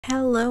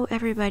Hello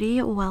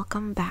everybody,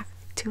 welcome back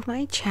to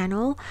my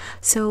channel.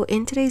 So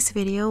in today's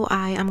video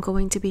I am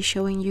going to be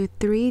showing you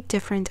 3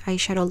 different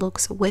eyeshadow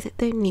looks with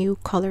the new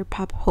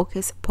Colourpop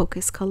Hocus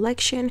Pocus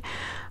collection.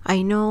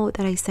 I know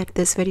that I said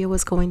this video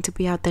was going to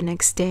be out the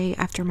next day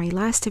after my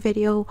last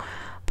video,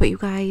 but you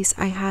guys,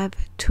 I have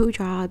 2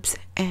 jobs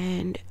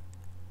and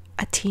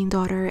a teen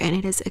daughter, and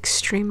it is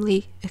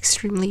extremely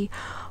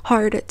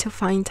hard to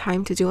find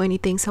time to do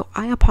anything, so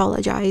I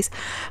apologize.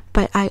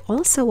 But I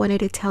also wanted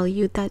to tell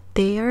you that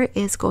there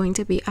is going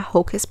to be a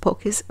Hocus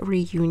Pocus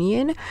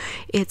reunion.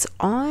 It's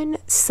on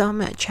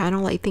some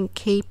channel, I think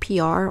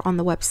KPR on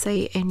the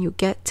website, and you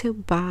get to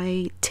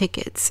buy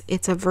tickets.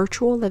 It's a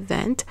virtual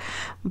event,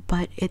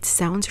 but it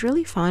sounds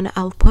really fun.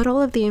 I'll put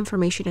all of the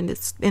information in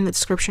the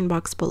description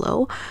box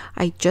below.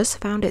 I just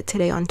found it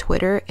today on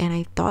Twitter and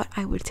I thought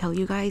I would tell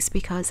you guys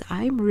because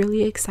I'm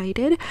really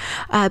excited.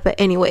 But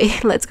anyway,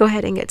 let's go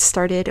ahead and get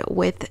started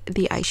with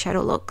the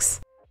eyeshadow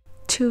looks.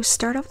 To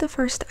start off the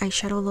first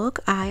eyeshadow look,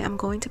 I am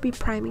going to be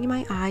priming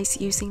my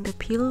eyes using the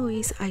P.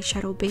 Louise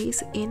eyeshadow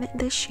base in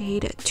the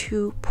shade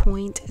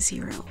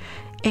 2.0.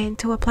 And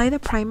to apply the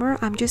primer,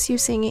 I'm just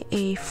using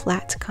a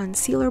flat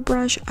concealer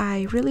brush.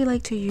 I really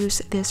like to use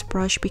this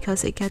brush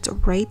because it gets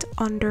right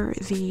under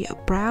the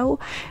brow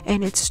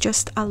and it's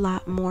just a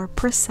lot more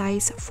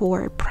precise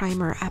for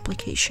primer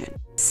application.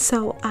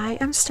 So I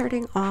am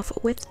starting off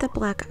with the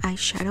black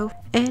eyeshadow,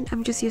 and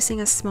I'm just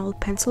using a small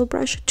pencil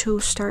brush to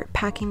start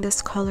packing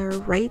this color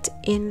right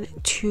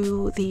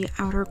into the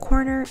outer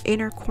corner,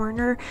 inner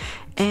corner,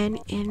 and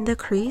in the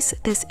crease.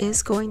 This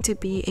is going to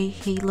be a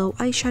halo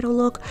eyeshadow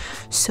look,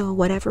 so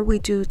whatever we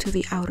do to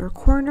the outer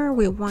corner,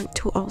 we want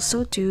to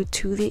also do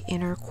to the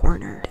inner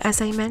corner. As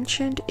I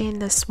mentioned in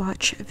the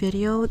swatch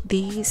video,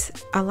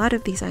 a lot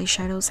of these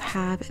eyeshadows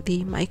have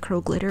the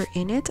micro glitter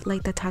in it,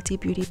 like the Tati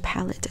Beauty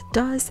palette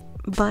does,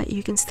 but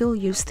you can still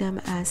use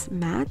them as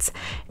mattes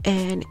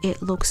and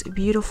it looks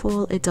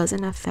beautiful. It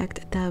doesn't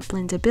affect the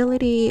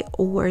blendability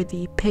or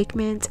the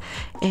pigment,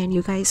 and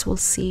you guys will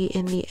see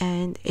in the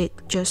end it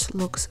just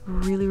looks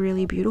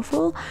really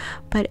beautiful.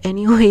 But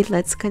anyway,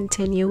 let's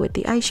continue with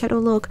the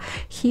eyeshadow look.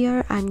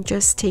 Here I'm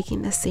just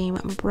taking the same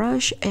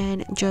brush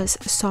and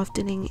just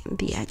softening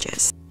the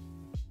edges.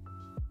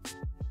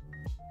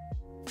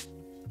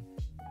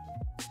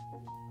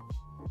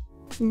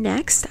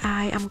 Next,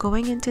 I am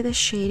going into the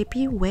shade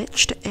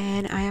Bewitched,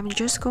 and I am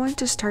just going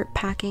to start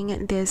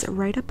packing this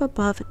right up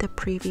above the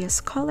previous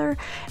color,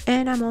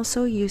 and I'm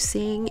also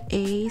using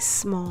a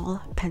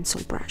small pencil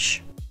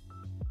brush.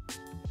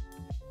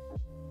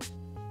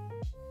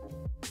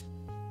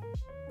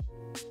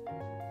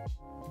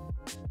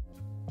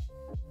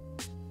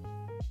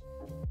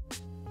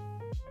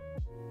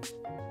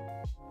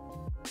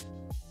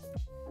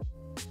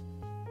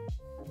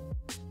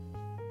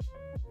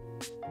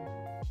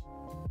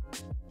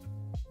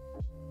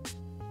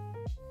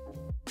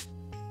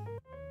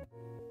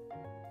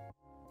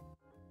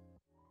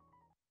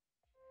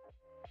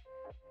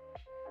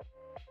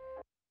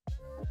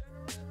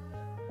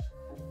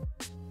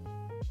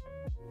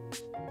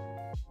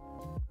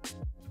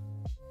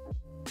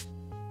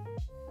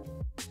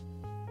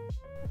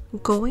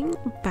 Going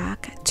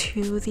back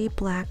to the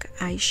black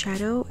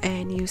eyeshadow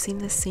and using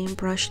the same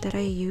brush that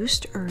I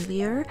used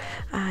earlier,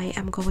 I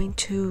am going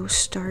to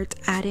start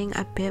adding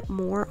a bit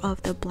more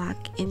of the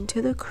black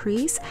into the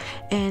crease,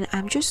 and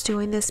I'm just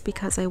doing this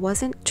because I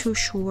wasn't too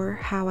sure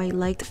how I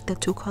liked the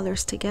 2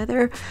 colors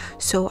together,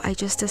 so I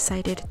just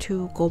decided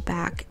to go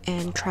back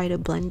and try to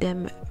blend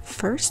them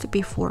first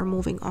before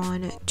moving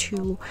on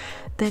to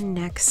the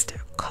next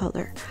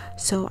color.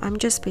 So I'm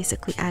just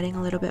basically adding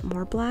a little bit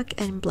more black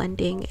and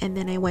blending, and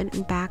then I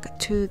went back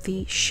to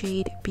the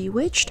shade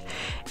Bewitched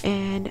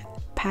and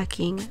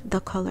packing the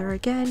color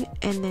again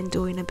and then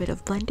doing a bit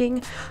of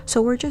blending.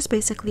 So we're just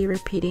basically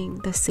repeating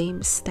the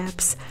same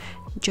steps,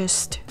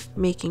 just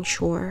making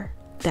sure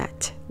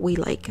that we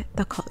like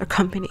the color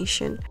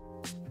combination.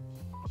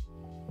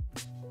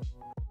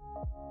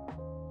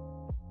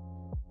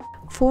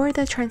 For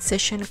the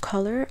transition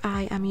color,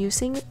 I am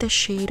using the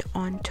shade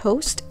On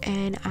Toast,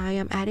 and I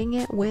am adding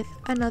it with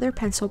another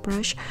pencil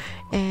brush,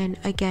 and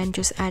again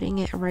just adding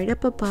it right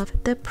up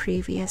above the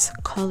previous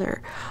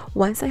color.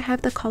 Once I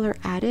have the color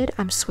added,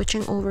 I'm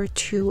switching over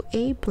to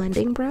a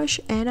blending brush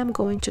and I'm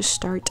going to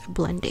start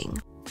blending.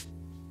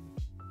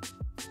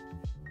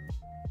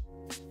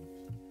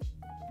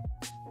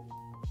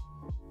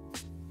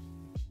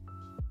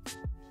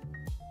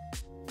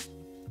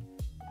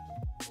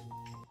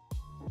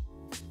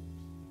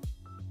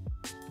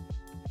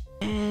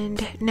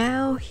 And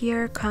now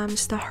here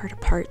comes the hard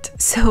part.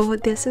 So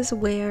this is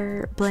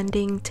where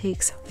blending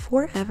takes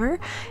forever,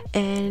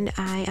 and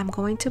I am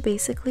going to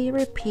basically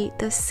repeat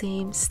the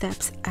same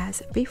steps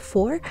as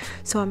before.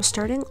 So I'm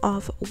starting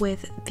off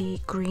with the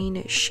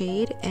green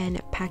shade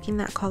and packing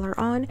that color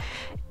on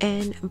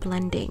and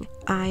blending.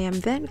 I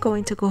am then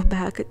going to go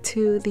back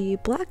to the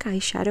black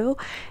eyeshadow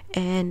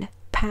and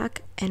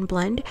pack and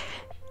blend.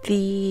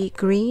 The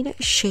green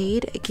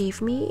shade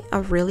gave me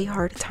a really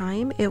hard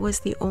time. It was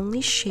the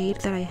only shade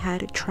that I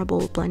had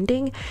trouble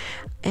blending,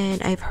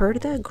 and I've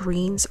heard that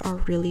greens are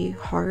really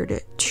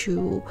hard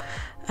to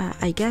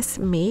I guess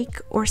make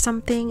or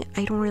something.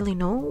 I don't really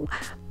know,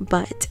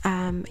 but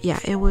yeah,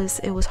 it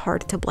was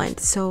hard to blend.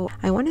 So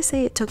I want to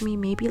say it took me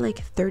maybe like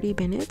 30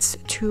 minutes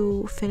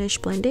to finish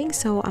blending,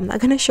 so I'm not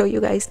gonna show you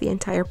guys the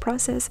entire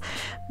process,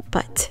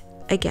 but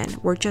again,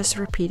 we're just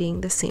repeating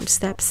the same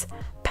steps: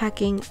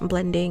 packing,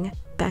 blending,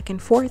 back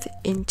and forth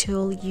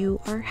until you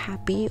are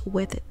happy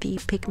with the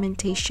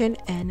pigmentation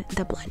and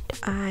the blend.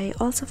 I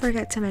also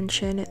forgot to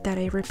mention that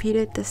I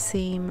repeated the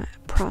same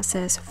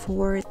process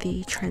for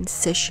the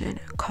transition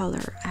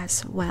color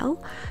as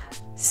well,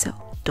 so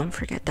don't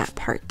forget that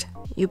part.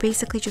 You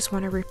basically just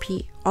want to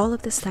repeat all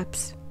of the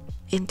steps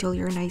until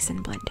you're nice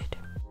and blended.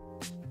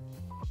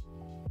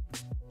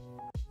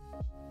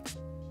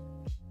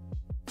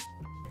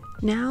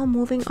 Now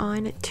moving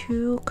on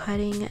to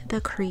cutting the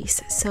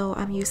crease. So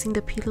I'm using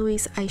the P.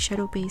 Louise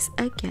eyeshadow base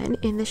again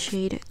in the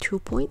shade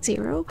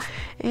 2.0,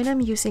 and I'm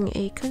using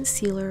a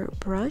concealer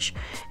brush,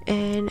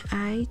 and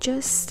I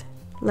just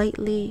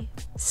lightly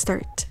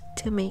start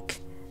to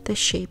make the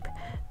shape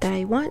that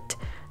I want.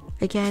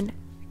 Again,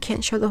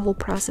 can't show the whole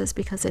process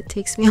because it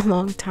takes me a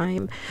long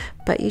time,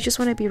 but you just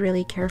want to be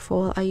really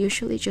careful. I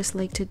usually just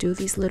like to do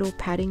these little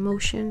patting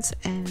motions,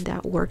 and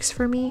that works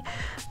for me,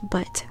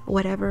 but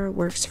whatever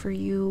works for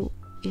you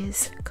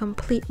is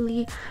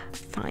completely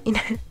fine.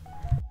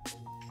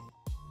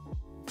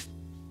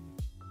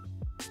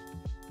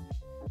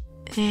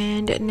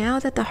 And now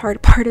that the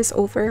hard part is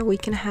over, we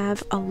can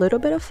have a little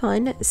bit of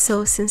fun.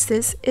 So since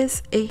this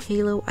is a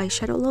halo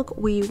eyeshadow look,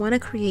 we want to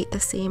create the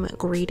same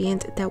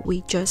gradient that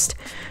we just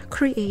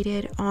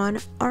created on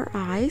our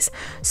eyes.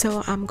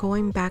 So I'm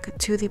going back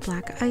to the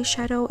black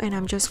eyeshadow, and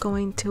I'm just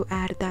going to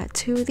add that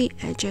to the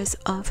edges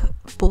of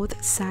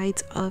both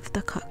sides of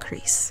the cut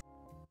crease.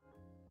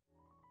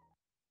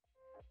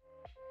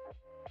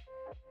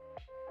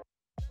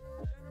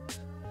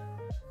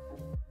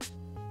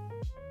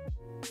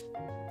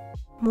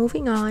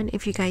 Moving on,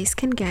 if you guys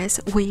can guess,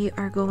 we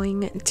are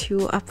going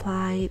to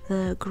apply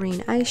the green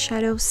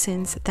eyeshadow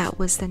since that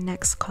was the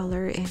next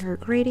color in her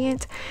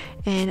gradient,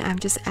 and I'm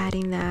just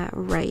adding that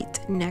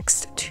right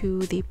next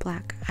to the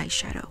black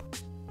eyeshadow.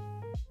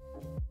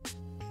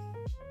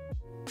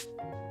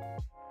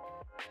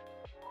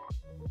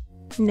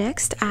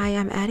 Next, I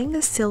am adding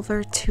the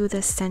silver to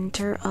the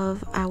center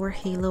of our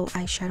halo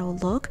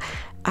eyeshadow look.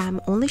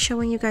 I'm only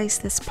showing you guys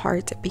this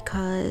part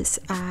because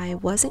I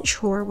wasn't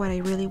sure what I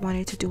really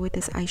wanted to do with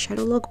this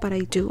eyeshadow look, but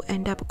I do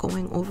end up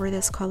going over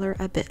this color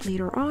a bit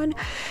later on.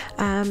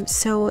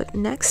 So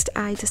next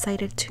I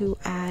decided to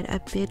add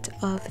a bit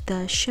of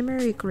the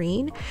shimmery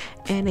green,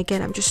 and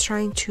again I'm just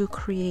trying to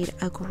create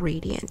a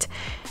gradient.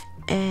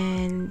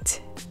 And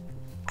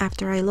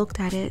after I looked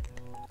at it,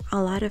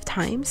 a lot of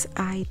times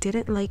I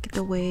didn't like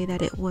the way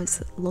that it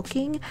was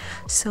looking,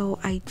 so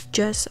I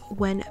just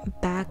went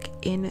back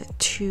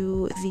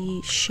into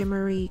the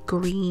shimmery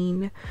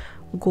green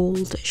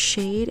gold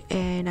shade,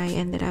 and I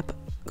ended up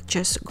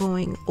just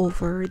going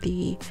over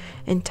the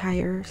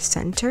entire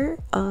center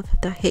of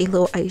the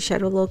halo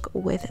eyeshadow look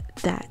with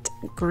that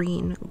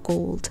green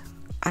gold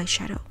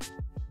eyeshadow.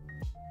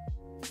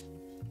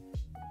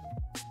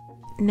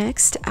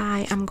 Next,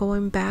 I am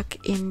going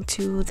back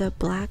into the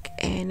black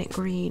and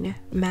green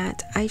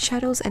matte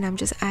eyeshadows, and I'm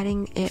just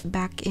adding it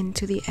back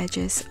into the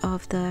edges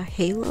of the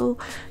halo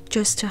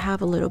just to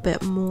have a little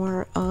bit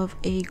more of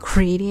a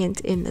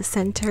gradient in the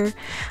center.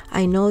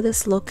 I know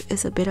this look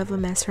is a bit of a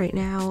mess right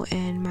now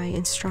and my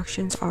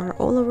instructions are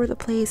all over the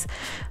place,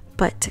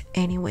 but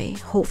anyway,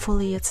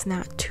 hopefully it's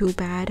not too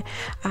bad.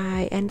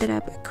 I ended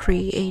up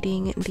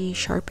creating the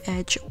sharp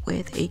edge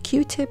with a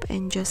Q-tip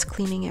and just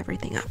cleaning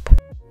everything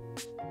up.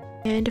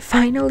 And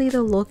finally,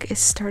 the look is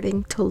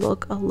starting to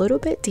look a little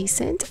bit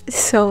decent.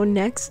 So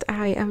next,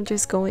 I am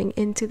just going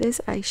into this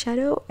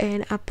eyeshadow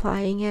and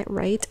applying it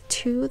right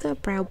to the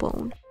brow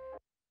bone.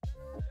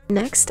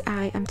 Next,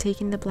 I am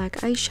taking the black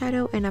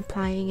eyeshadow and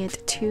applying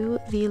it to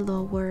the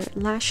lower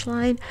lash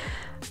line.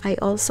 I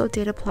also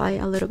did apply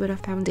a little bit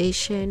of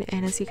foundation,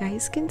 and as you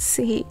guys can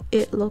see,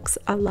 it looks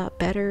a lot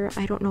better.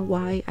 I don't know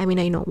why. I mean,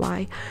 I know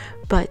why,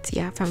 but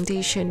yeah,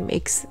 foundation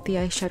makes the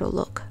eyeshadow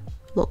look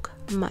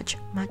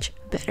much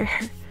better.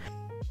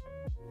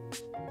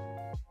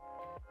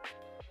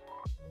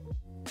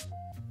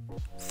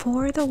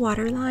 For the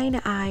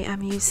waterline, I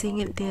am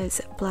using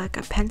this black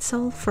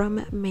pencil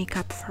from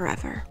Makeup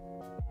Forever.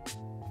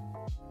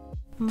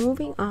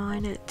 Moving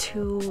on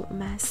to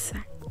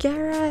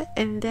mascara,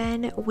 and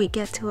then we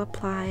get to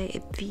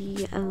apply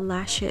the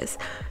lashes.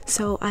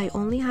 So I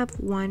only have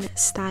one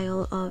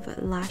style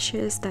of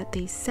lashes that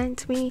they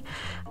sent me.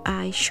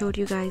 I showed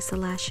you guys the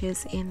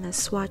lashes in the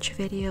swatch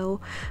video,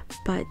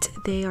 but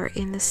they are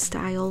in the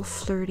style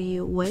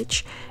Flirty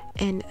Witch.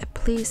 And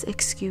please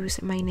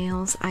excuse my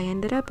nails. I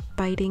ended up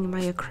biting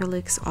my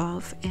acrylics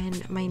off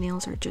and my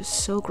nails are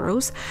just so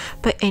gross.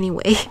 But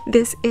anyway,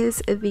 this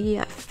is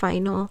the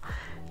final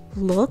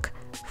look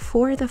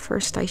for the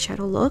first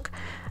eyeshadow look.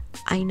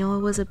 I know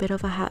it was a bit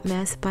of a hot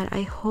mess, but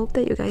I hope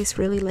that you guys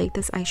really like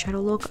this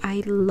eyeshadow look.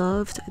 I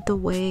loved the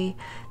way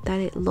that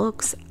it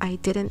looks. I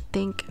didn't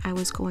think I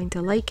was going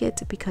to like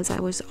it because I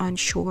was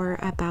unsure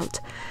about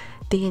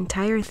the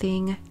entire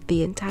thing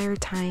the entire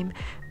time,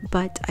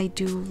 but I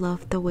do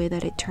love the way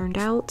that it turned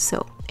out.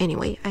 So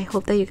anyway, I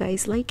hope that you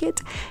guys like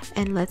it,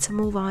 and let's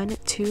move on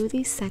to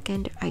the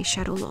second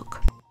eyeshadow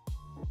look.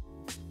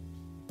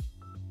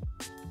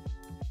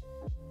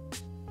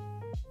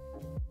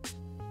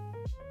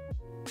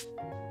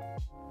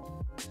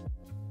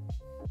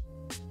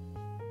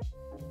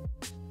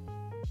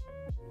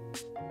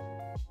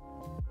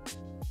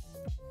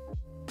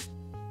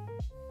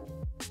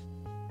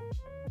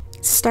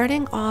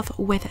 Starting off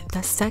with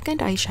the second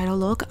eyeshadow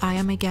look, I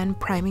am again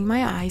priming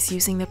my eyes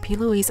using the P.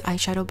 Louise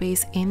eyeshadow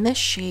base in the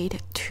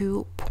shade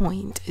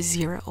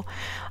 2.0.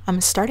 I'm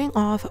starting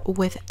off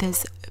with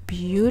this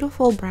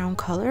beautiful brown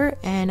color,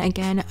 and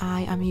again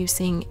I am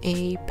using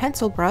a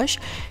pencil brush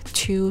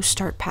to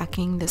start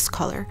packing this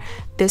color.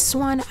 This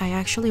one I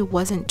actually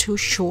wasn't too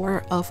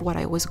sure of what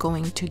I was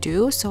going to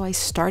do, so I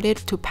started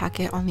to pack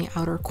it on the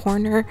outer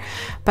corner,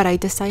 but I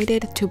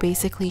decided to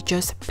basically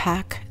just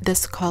pack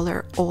this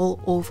color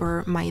all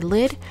over my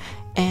lid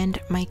and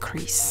my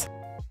crease.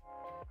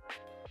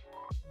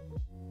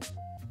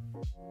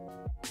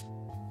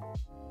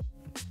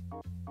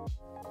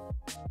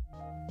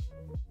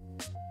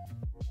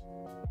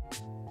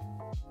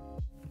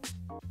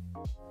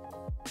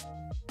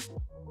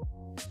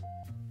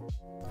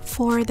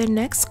 For the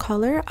next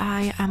color,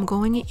 I am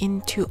going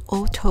into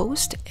Eau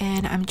Toast,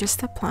 and I'm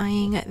just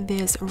applying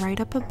this right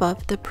up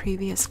above the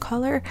previous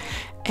color.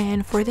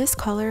 And for this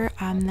color,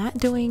 I'm not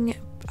doing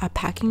a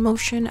packing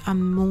motion,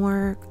 I'm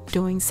more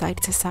doing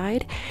side to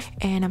side,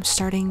 and I'm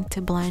starting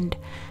to blend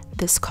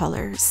this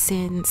color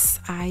since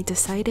I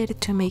decided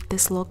to make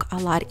this look a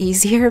lot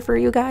easier for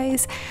you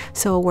guys.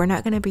 So we're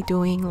not going to be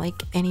doing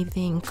like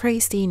anything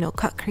crazy, no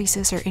cut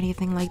creases or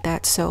anything like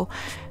that. So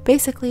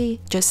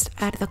basically just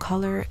add the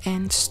color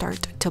and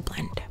start to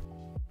blend.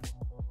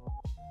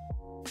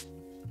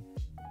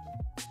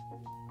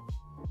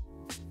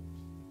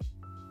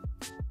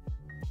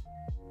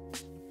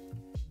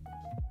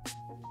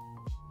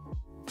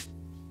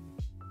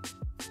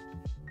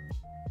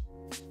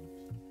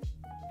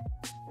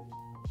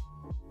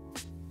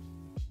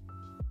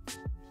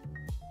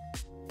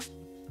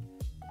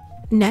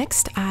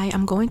 Next, I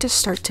am going to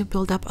start to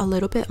build up a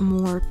little bit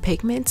more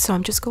pigment, so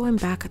I'm just going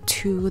back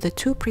to the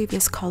two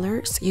previous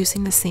colors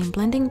using the same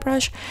blending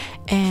brush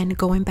and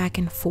going back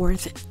and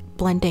forth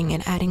blending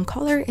and adding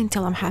color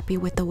until I'm happy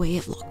with the way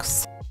it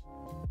looks.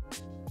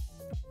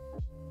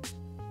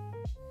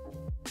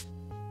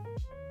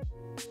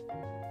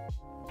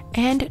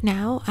 And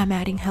now I'm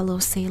adding Hello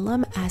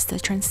Salem as the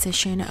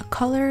transition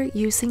color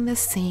using the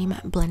same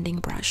blending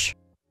brush.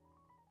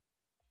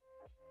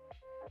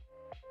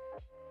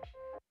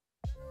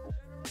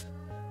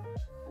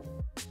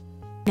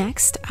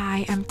 Next,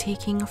 I am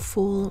taking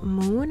Full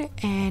Moon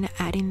and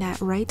adding that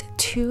right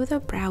to the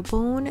brow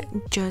bone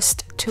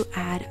just to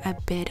add a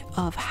bit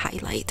of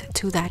highlight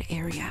to that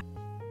area.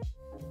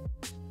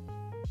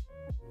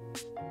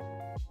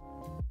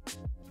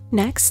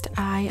 Next,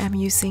 I am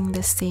using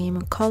the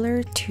same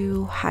color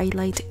to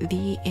highlight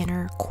the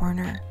inner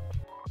corner.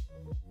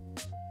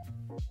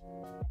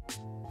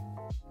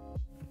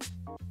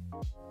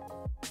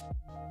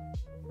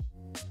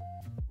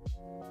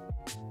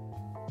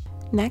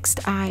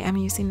 Next, I am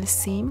using the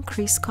same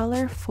crease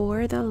color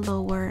for the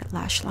lower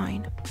lash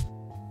line.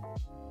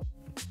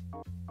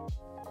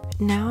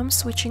 Now I'm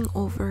switching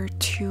over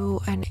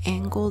to an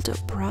angled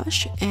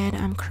brush and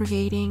I'm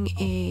creating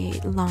a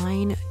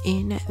line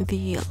in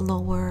the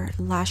lower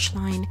lash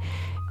line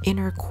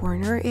inner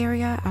corner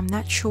area. I'm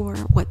not sure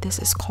what this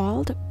is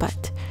called,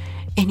 but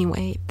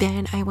anyway,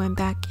 then I went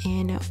back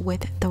in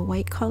with the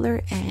white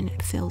color and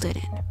filled it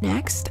in.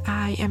 Next,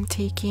 I am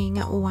taking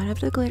one of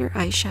the glitter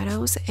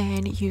eyeshadows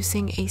and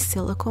using a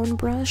silicone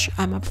brush.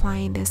 I'm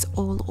applying this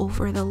all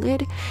over the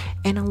lid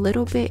and a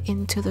little bit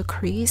into the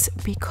crease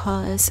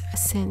because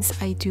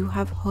since I do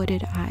have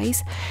hooded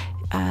eyes,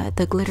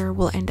 the glitter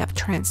will end up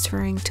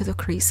transferring to the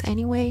crease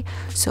anyway,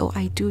 so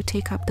I do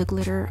take up the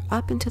glitter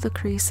up into the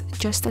crease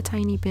just a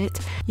tiny bit.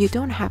 You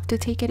don't have to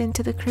take it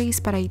into the crease,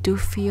 but I do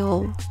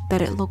feel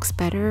that it looks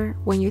better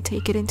when you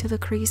take it into the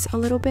crease a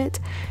little bit.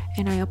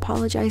 And I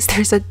apologize,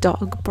 there's a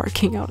dog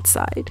barking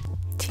outside.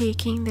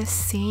 Taking the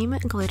same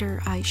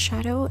glitter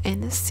eyeshadow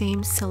and the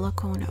same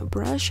silicone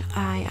brush,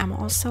 I am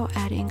also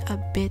adding a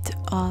bit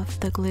of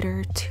the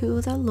glitter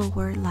to the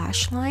lower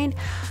lash line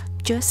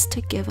just to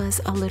give us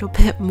a little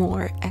bit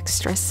more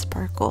extra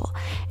sparkle.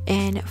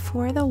 And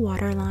for the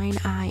waterline,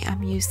 I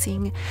am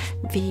using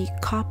the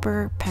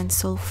copper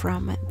pencil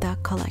from the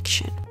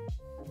collection.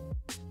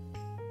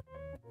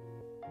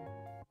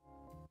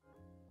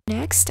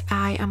 Next,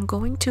 I am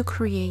going to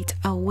create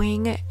a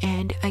wing,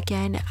 and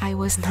again, I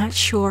was not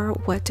sure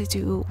what to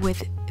do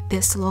with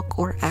this look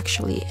or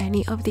actually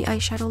any of the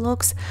eyeshadow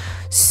looks,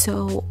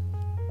 so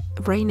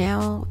right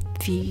now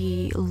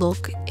the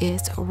look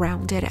is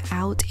rounded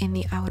out in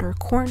the outer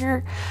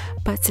corner,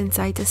 but since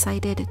I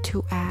decided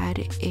to add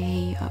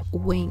a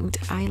winged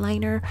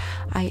eyeliner,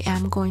 I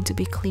am going to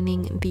be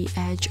cleaning the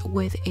edge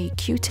with a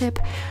Q-tip.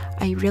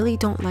 I really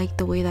don't like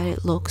the way that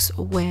it looks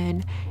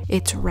when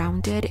it's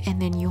rounded and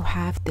then you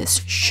have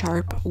this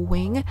sharp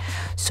wing.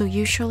 So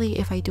usually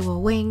if I do a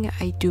wing,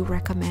 I do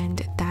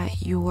recommend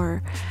that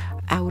your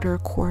outer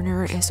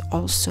corner is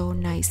also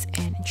nice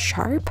and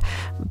sharp,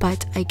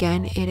 but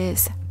again, it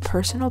is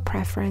personal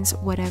preference.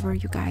 Whatever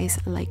you guys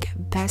like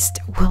best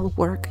will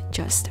work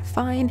just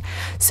fine.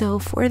 So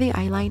for the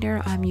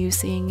eyeliner, I'm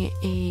using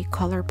a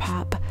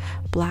Colourpop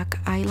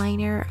black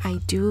eyeliner. I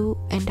do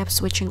end up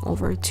switching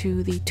over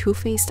to the Too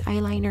Faced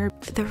eyeliner.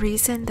 The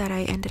reason that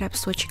I ended up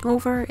switching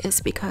over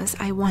is because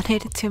I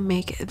wanted to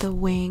make the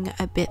wing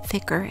a bit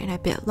thicker and a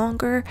bit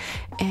longer,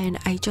 and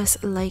I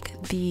just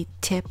like the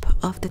tip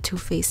of the Too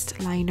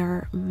Faced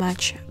liner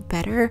much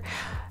better.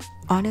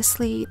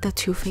 Honestly, the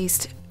Too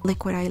Faced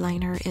liquid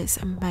eyeliner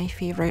is my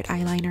favorite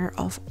eyeliner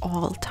of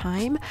all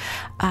time,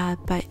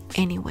 but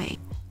anyway,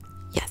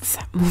 yes,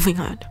 moving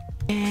on.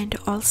 And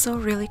also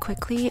really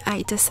quickly,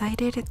 I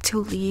decided to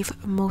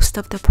leave most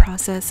of the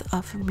process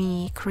of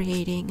me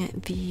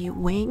creating the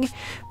wing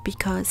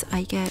because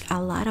I get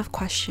a lot of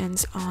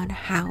questions on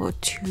how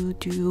to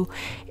do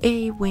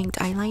a winged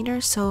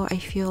eyeliner, so I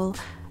feel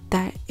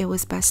that it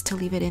was best to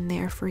leave it in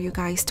there for you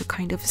guys to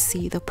kind of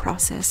see the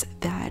process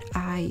that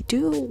I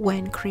do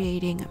when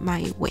creating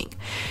my wing.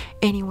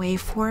 Anyway,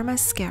 for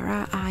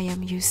mascara, I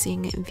am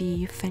using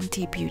the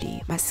Fenty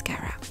Beauty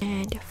mascara,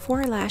 and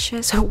for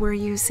lashes, we're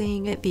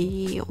using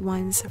the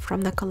ones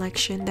from the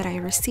collection that I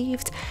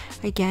received.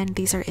 Again,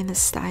 these are in the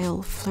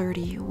style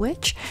Flirty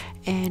Witch,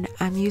 and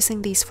I'm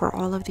using these for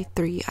all of the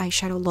 3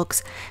 eyeshadow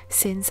looks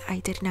since I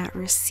did not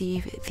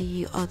receive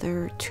the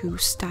other 2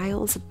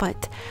 styles.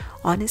 But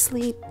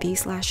honestly,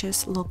 these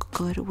lashes look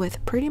good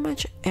with pretty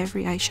much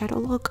every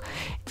eyeshadow look,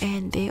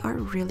 and they are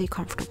really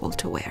comfortable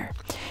to wear.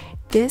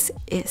 This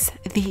is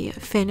the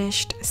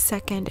finished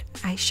second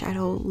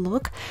eyeshadow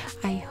look.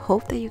 I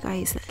hope that you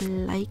guys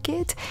like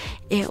it.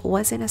 It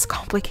wasn't as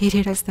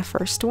complicated as the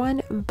first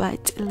one,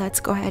 but let's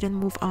go ahead and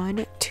move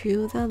on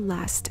to the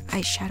last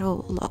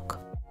eyeshadow look.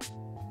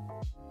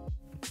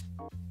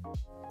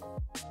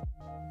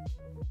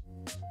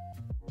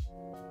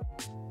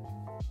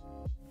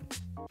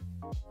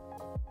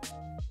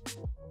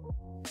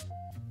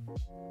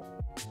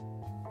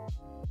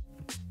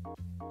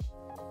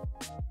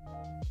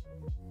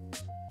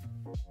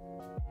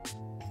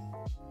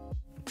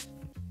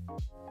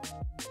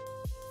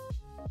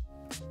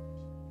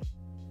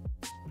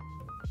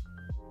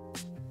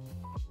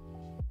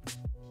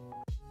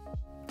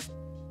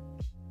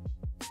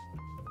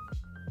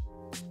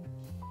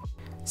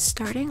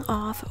 Starting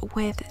off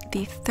with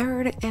the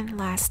third and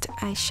last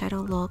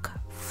eyeshadow look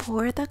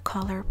for the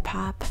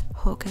Colourpop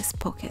Hocus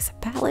Pocus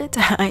palette,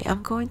 I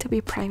am going to be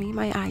priming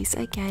my eyes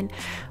again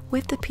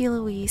with the P.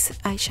 Louise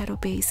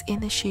eyeshadow base in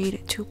the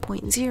shade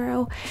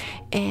 2.0,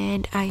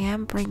 and I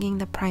am bringing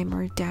the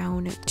primer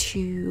down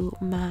to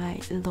my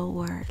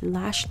lower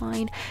lash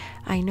line.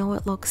 I know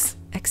it looks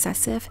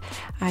excessive.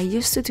 I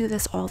used to do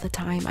this all the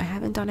time. I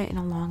haven't done it in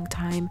a long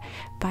time,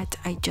 but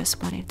I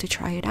just wanted to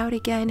try it out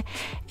again.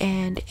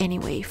 And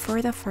anyway,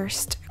 for the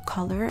first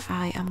color,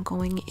 I am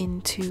going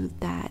into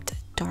that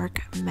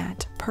dark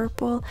matte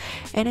purple,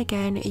 and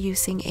again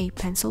using a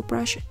pencil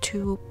brush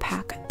to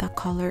pack the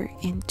color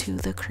into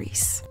the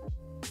crease.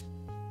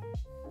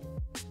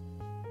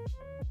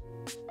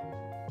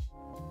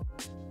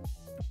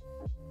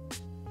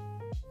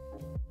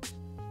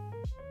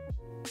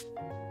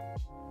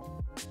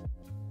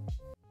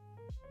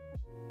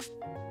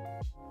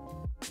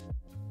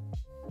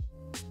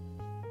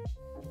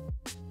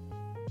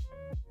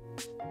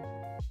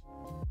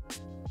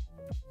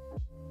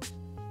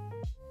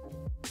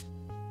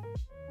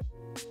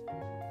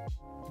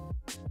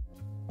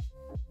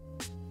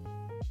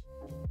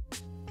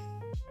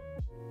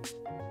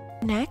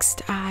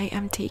 Next, I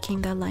am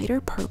taking the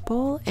lighter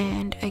purple,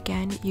 and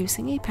again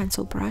using a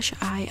pencil brush,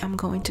 I am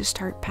going to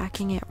start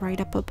packing it right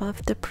up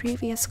above the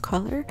previous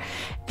color,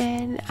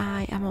 and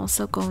I am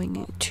also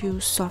going to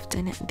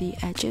soften the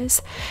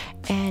edges.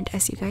 And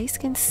as you guys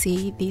can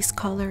see, these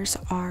colors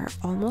are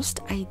almost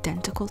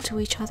identical to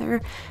each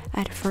other.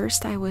 At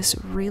first, I was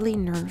really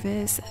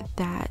nervous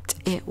that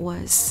it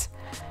was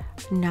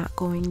not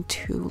going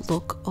to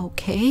look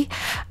okay,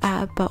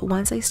 but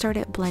once I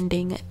started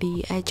blending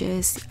the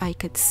edges, I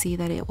could see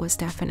that it was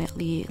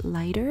definitely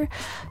lighter.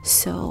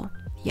 So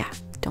yeah,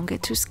 don't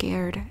get too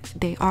scared.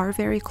 They are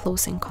very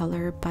close in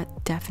color,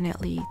 but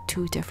definitely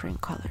 2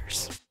 different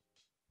colors.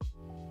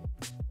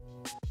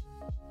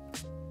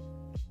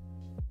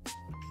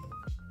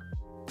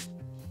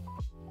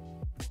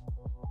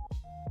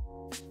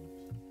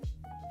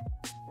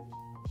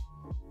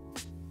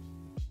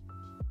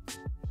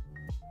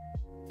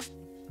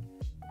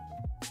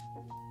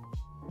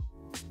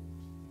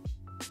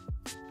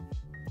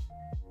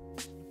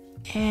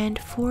 And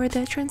for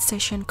the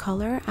transition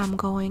color, I'm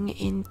going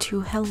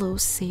into Hello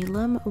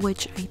Salem,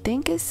 which I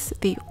think is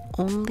the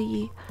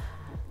only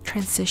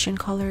transition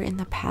color in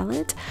the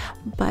palette.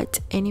 But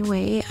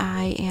anyway,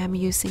 I am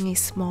using a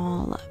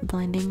small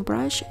blending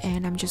brush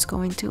and I'm just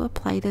going to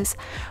apply this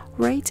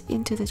right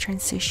into the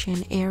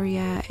transition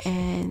area,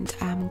 and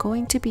I'm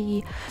going to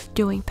be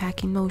doing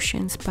packing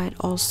motions but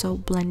also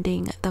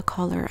blending the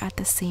color at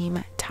the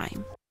same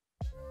time.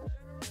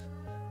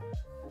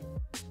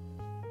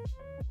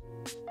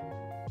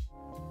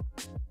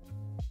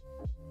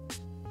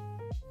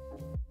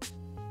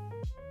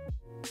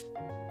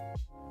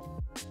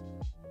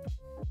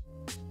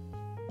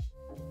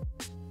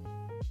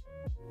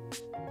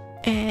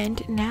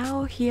 And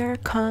now here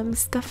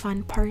comes the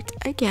fun part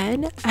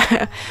again.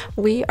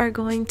 We are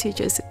going to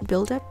just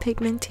build up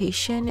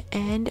pigmentation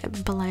and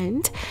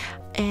blend.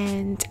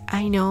 And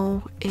I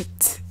know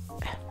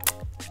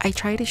I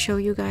try to show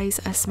you guys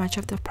as much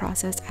of the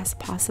process as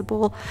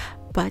possible,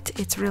 but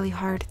it's really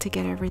hard to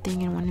get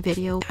everything in one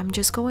video. I'm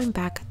just going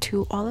back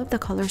to all of the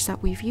colors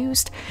that we've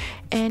used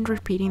and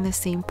repeating the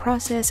same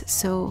process.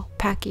 So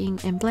packing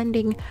and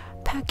blending,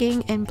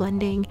 packing and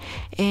blending,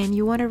 and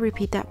you want to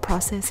repeat that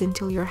process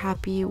until you're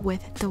happy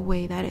with the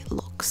way that it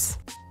looks.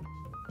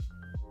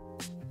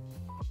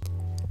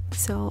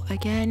 So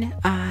again,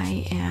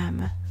 I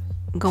am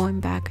going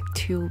back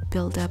to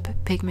build up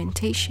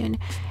pigmentation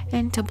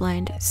and to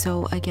blend.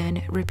 So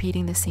again,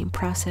 repeating the same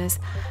process,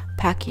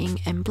 packing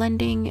and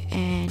blending.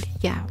 And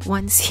yeah,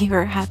 once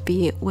you're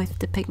happy with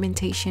the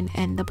pigmentation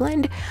and the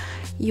blend,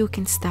 you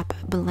can stop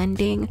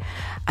blending.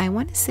 I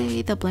want to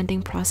say the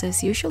blending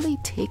process usually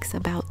takes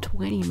about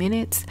 20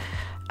 minutes,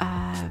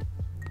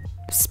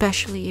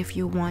 especially if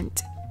you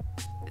want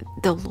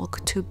the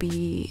look to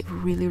be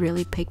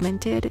really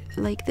pigmented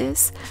like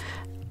this.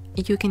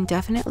 You can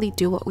definitely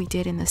do what we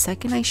did in the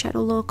second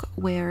eyeshadow look,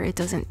 where it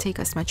doesn't take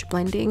as much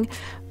blending.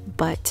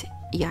 But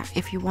yeah,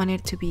 if you want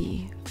it to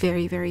be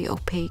very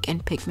opaque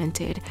and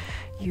pigmented,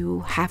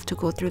 you have to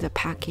go through the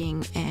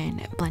packing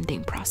and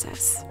blending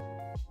process.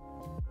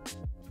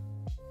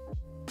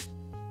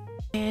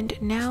 And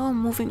now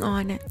moving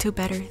on to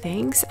better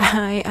things,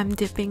 I am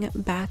dipping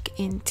back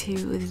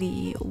into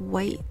the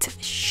white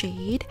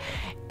shade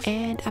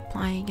and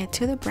applying it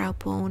to the brow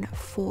bone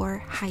for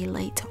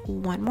highlight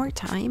one more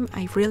time.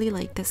 I really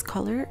like this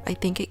color. I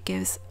think it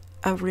gives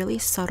a really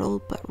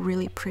subtle but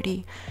really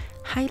pretty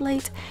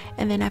highlight.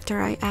 And then after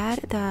I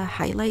add the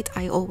highlight,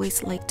 I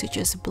always like to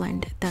just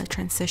blend the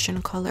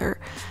transition color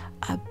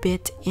a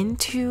bit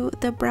into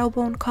the brow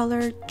bone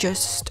color,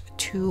 just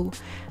to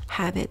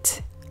have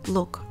it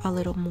look a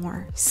little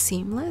more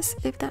seamless,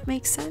 if that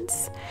makes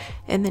sense.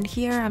 And then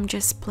here I'm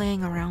just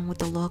playing around with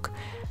the look.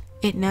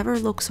 It never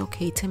looks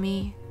okay to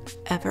me,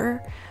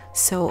 ever.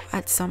 So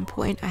at some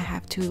point I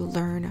have to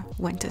learn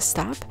when to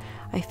stop.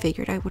 I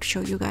figured I would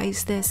show you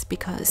guys this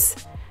because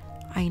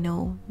I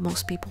know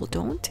most people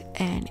don't,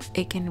 and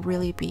it can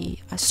really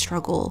be a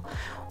struggle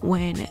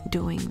when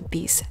doing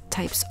these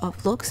types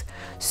of looks.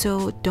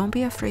 So don't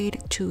be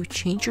afraid to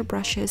change your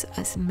brushes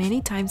as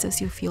many times as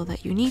you feel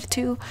that you need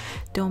to.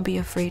 Don't be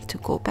afraid to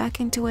go back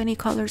into any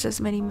colors as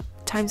many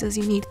times as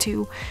you need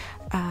to.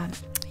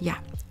 Yeah,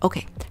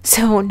 okay,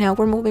 so now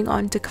we're moving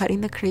on to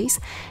cutting the crease.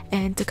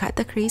 And to cut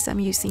the crease,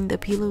 I'm using the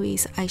P.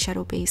 Louise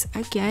eyeshadow base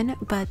again,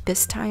 but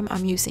this time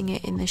I'm using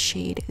it in the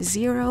shade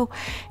 0.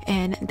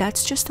 And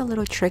that's just a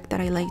little trick that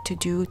I like to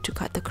do to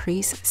cut the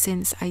crease.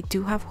 Since I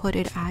do have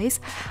hooded eyes,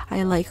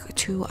 I like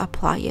to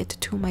apply it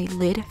to my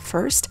lid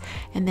first,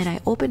 and then I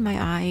open my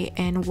eye,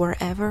 and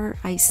wherever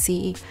I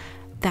see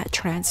that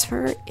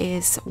transfer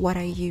is what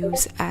I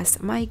use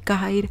as my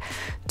guide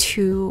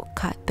to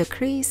cut the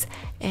crease.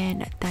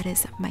 And that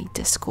is my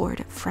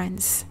Discord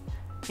friends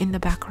in the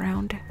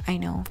background. I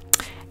know.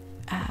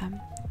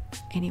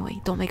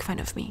 Anyway, don't make fun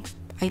of me.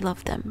 I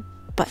love them.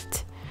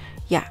 But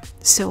yeah,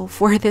 so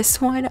for this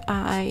one,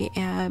 I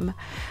am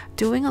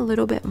doing a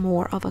little bit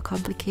more of a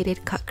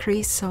complicated cut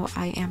crease. So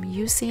I am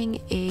using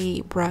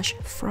a brush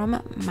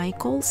from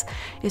Michaels.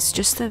 It's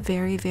just a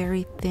very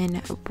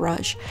thin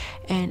brush,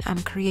 and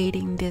I'm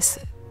creating this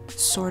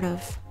sort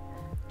of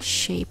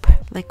shape,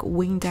 like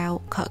winged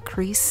out cut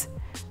crease,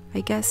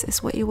 I guess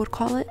is what you would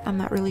call it. I'm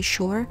not really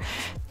sure.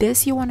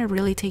 This you want to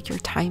really take your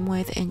time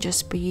with and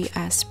just be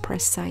as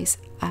precise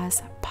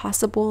as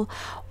possible.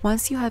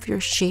 Once you have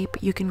your shape,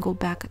 you can go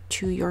back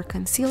to your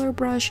concealer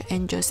brush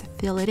and just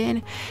fill it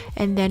in.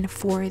 And then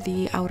for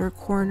the outer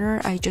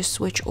corner, I just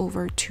switch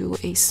over to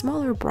a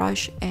smaller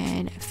brush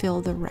and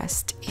fill the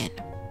rest in.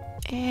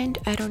 And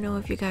I don't know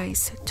if you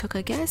guys took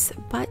a guess,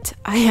 but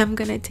I am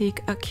gonna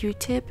take a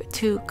Q-tip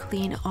to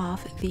clean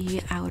off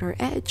the outer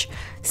edge,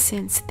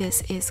 since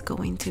this is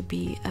going to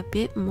be a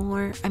bit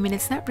more, I mean,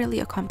 it's not really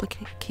a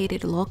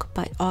complicated look,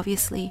 but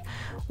obviously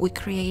we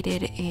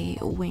created a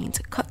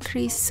winged cut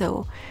crease,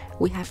 so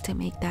we have to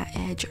make that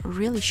edge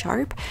really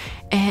sharp.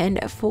 And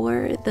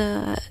for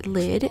the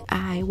lid,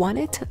 I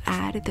wanted to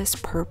add this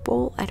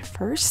purple at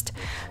first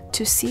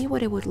to see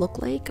what it would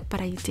look like,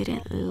 but I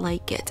didn't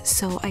like it,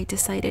 so I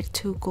decided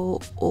to go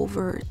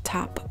over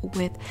top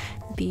with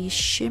the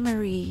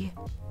shimmery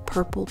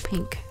purple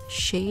pink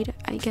shade,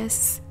 I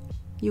guess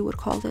you would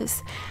call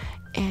this.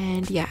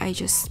 And yeah, I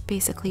just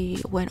basically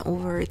went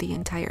over the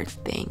entire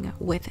thing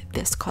with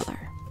this color.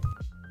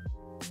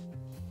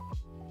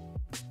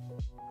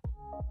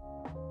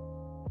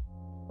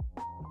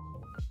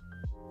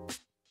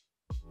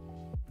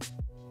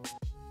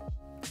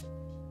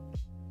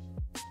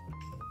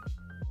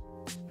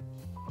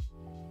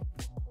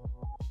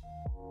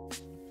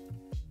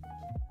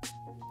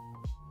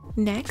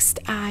 Next,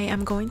 I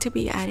am going to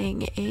be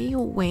adding a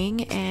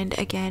wing, and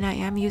again I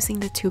am using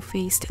the Too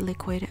Faced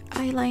liquid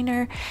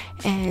eyeliner,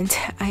 and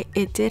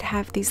it did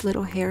have these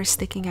little hairs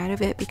sticking out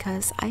of it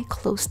because I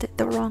closed it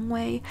the wrong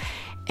way,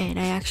 and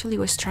I actually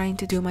was trying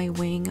to do my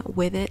wing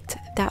with it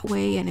that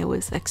way and it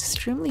was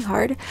extremely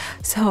hard,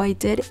 so I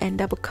did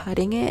end up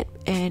cutting it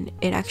and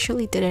it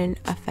actually didn't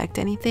affect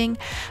anything.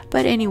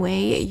 But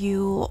anyway,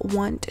 you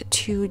want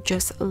to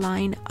just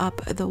line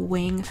up the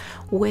wing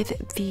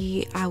with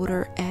the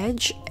outer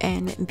edge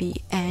and the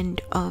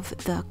end of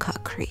the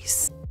cut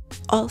crease.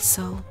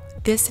 Also,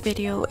 this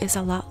video is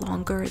a lot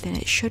longer than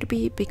it should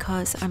be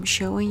because I'm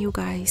showing you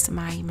guys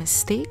my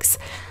mistakes.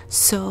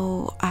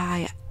 So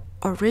I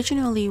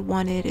originally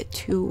wanted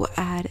to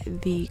add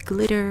the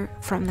glitter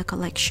from the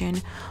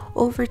collection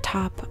over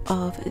top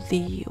of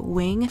the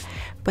wing,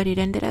 but it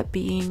ended up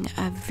being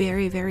a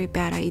very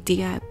bad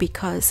idea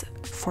because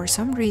for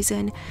some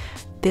reason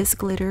this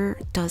glitter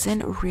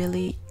doesn't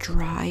really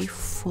dry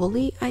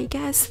fully, I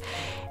guess.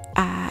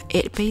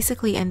 It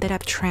basically ended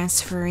up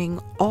transferring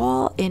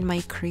all in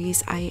my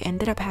crease. I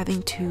ended up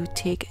having to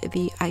take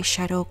the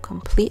eyeshadow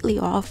completely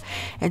off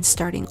and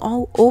starting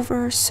all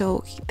over.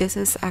 So this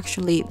is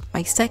actually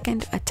my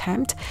second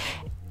attempt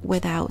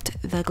without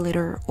the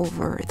glitter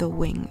over the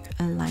wing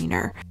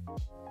liner.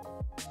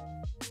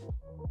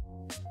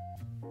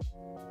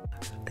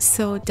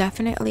 So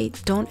definitely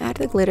don't add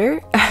the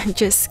glitter,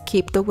 just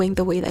keep the wing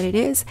the way that it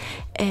is.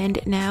 And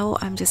now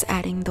I'm just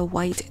adding the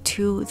white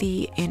to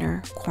the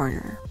inner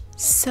corner.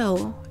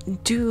 So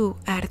do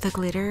add the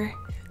glitter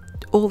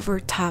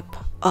over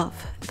top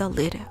of the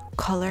lid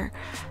color.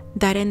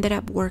 That ended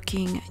up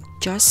working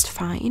just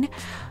fine.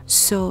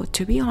 So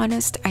to be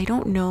honest, I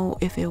don't know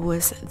if it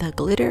was the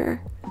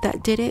glitter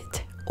that did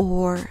it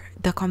or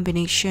the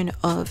combination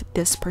of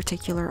this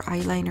particular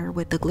eyeliner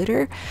with the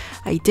glitter.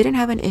 I didn't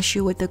have an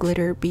issue with the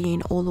glitter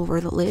being all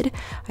over the lid.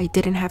 I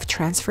didn't have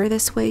transfer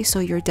this way, so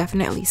you're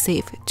definitely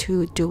safe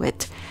to do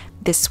it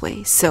this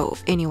way. So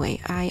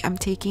anyway, I am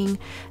taking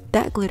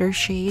that glitter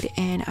shade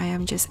and I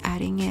am just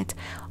adding it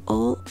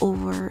all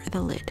over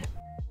the lid.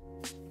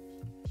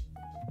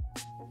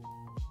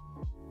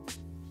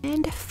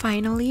 And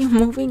finally,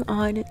 moving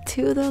on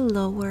to the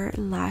lower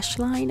lash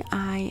line,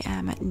 I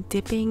am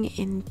dipping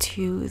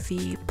into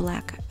the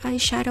black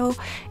eyeshadow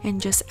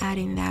and just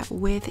adding that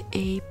with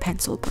a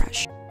pencil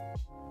brush.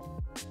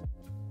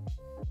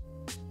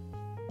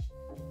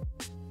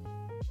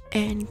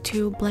 And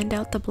to blend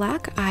out the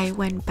black, I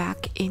went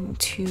back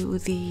into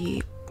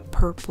the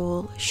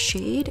purple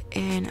shade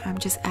and I'm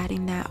just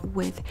adding that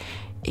with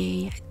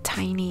a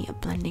tiny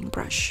blending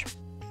brush.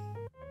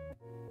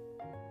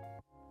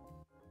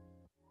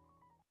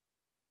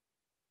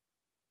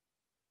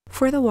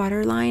 For the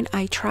waterline,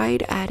 I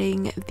tried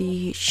adding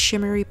the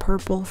shimmery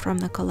purple from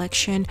the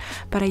collection,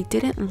 but I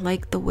didn't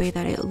like the way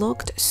that it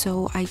looked,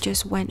 so I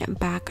just went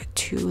back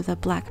to the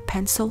black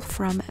pencil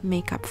from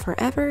Makeup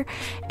Forever,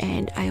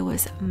 and I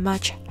was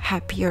much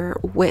happier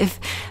with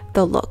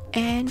the look.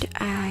 And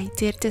I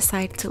did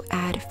decide to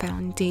add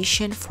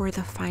foundation for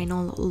the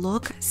final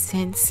look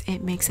since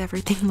it makes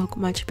everything look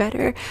much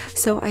better.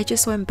 So I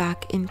just went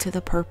back into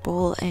the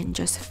purple and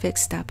just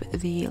fixed up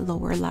the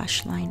lower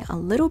lash line a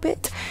little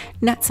bit.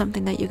 Not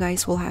something that you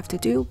guys will have to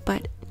do,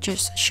 but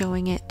just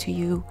showing it to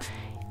you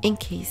in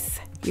case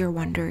you're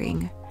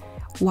wondering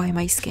why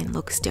my skin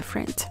looks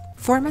different.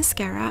 For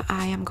mascara,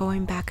 I am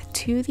going back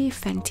to the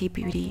Fenty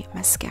Beauty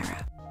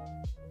mascara.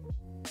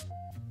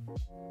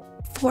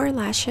 For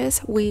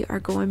lashes, we are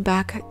going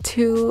back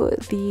to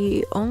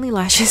the only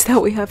lashes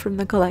that we have from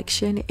the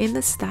collection in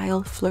the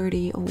style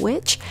Flirty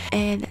Witch,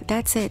 and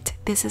that's it.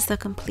 This is the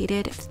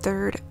completed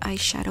third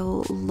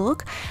eyeshadow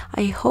look.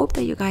 I hope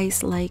that you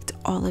guys liked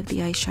all of the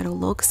eyeshadow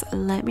looks.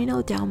 Let me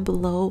know down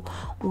below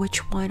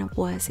which one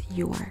was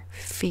your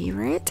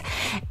favorite.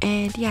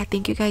 And yeah,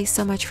 thank you guys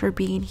so much for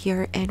being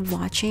here and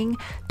watching.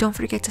 Don't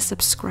forget to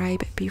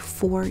subscribe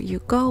before you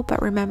go,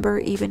 but remember,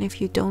 even if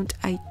you don't,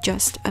 I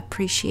just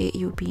appreciate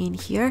you being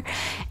here here.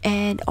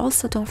 And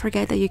also don't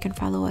forget that you can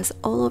follow us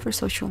all over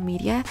social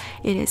media.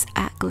 It is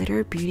at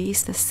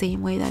GlitterBeauties, the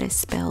same way that is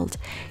spelled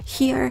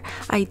here.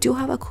 I do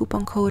have a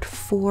coupon code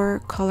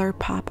for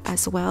Colourpop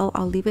as well.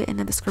 I'll leave it in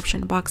the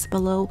description box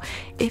below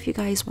if you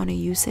guys want to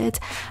use it.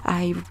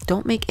 I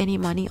don't make any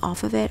money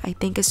off of it. I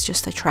think it's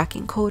just a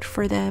tracking code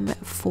for them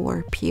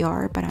for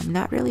PR, but I'm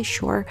not really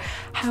sure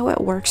how it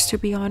works, to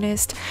be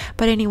honest.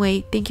 But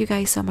anyway, thank you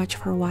guys so much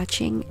for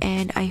watching,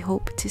 and I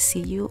hope to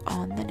see you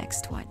on the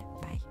next one.